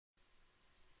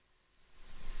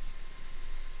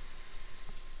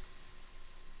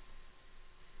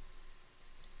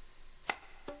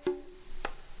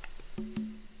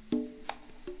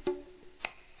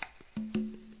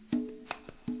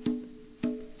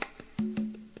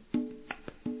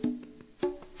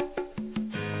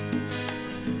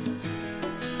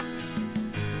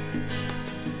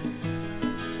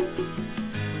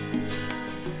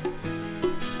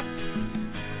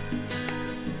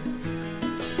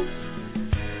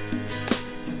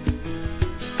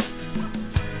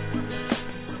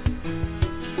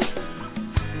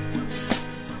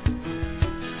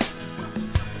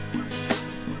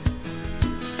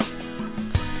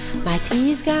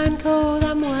it's gone cold,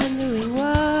 I'm wondering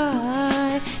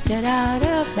why. Get out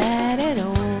of bed at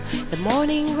all. The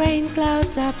morning rain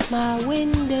clouds up my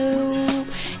window,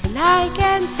 and I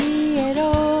can see it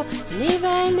all. And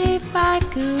even if I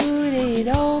could, it'd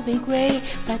all be great.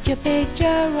 But your picture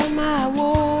on my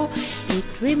wall, it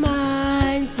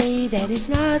reminds me that it's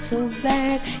not so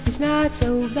bad, it's not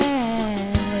so bad.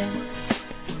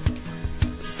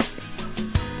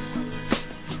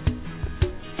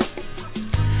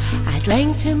 I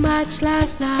drank too much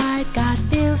last night, got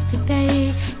bills to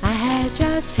pay. My head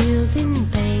just feels in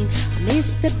pain. I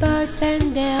missed the bus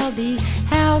and there'll be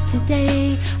hell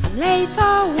today. I'm late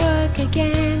for work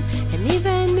again, and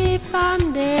even if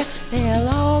I'm there, they'll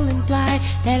all imply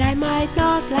that I might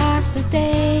not last a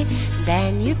day.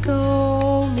 Then you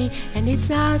call me, and it's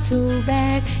not so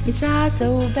bad, it's not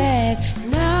so bad.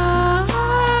 And I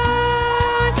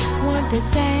want to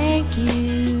thank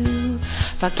you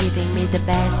for giving me the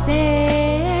best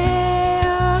day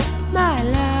of my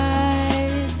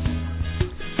life.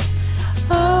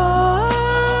 Oh,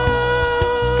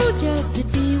 just to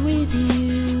be with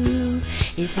you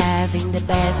is having the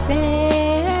best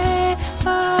day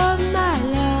of my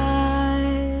life.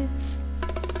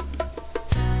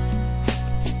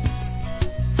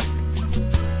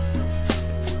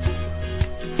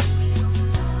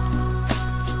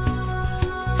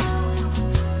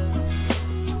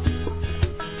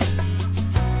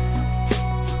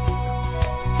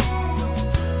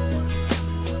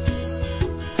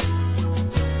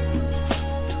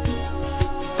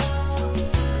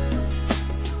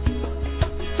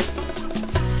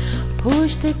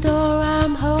 Push the door,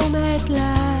 I'm home at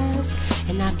last,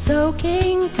 and I'm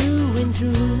soaking through and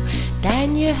through.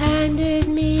 Then you handed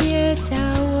me a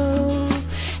towel,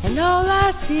 and all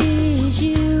I see is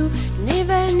you. And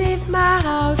even if my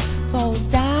house falls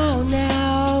down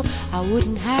now, I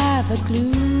wouldn't have a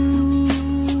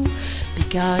clue,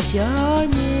 because you're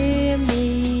near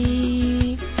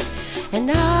me. And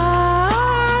I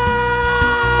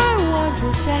want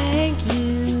to thank you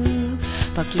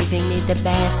for giving me the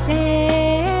best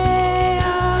day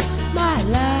of my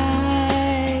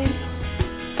life.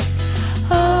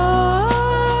 Oh,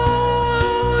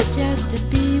 just to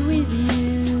be with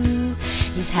you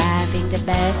is having the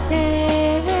best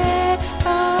day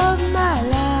of my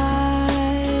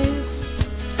life.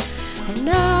 And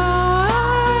I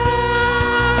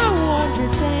want to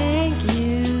thank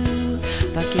you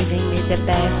for giving me the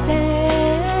best day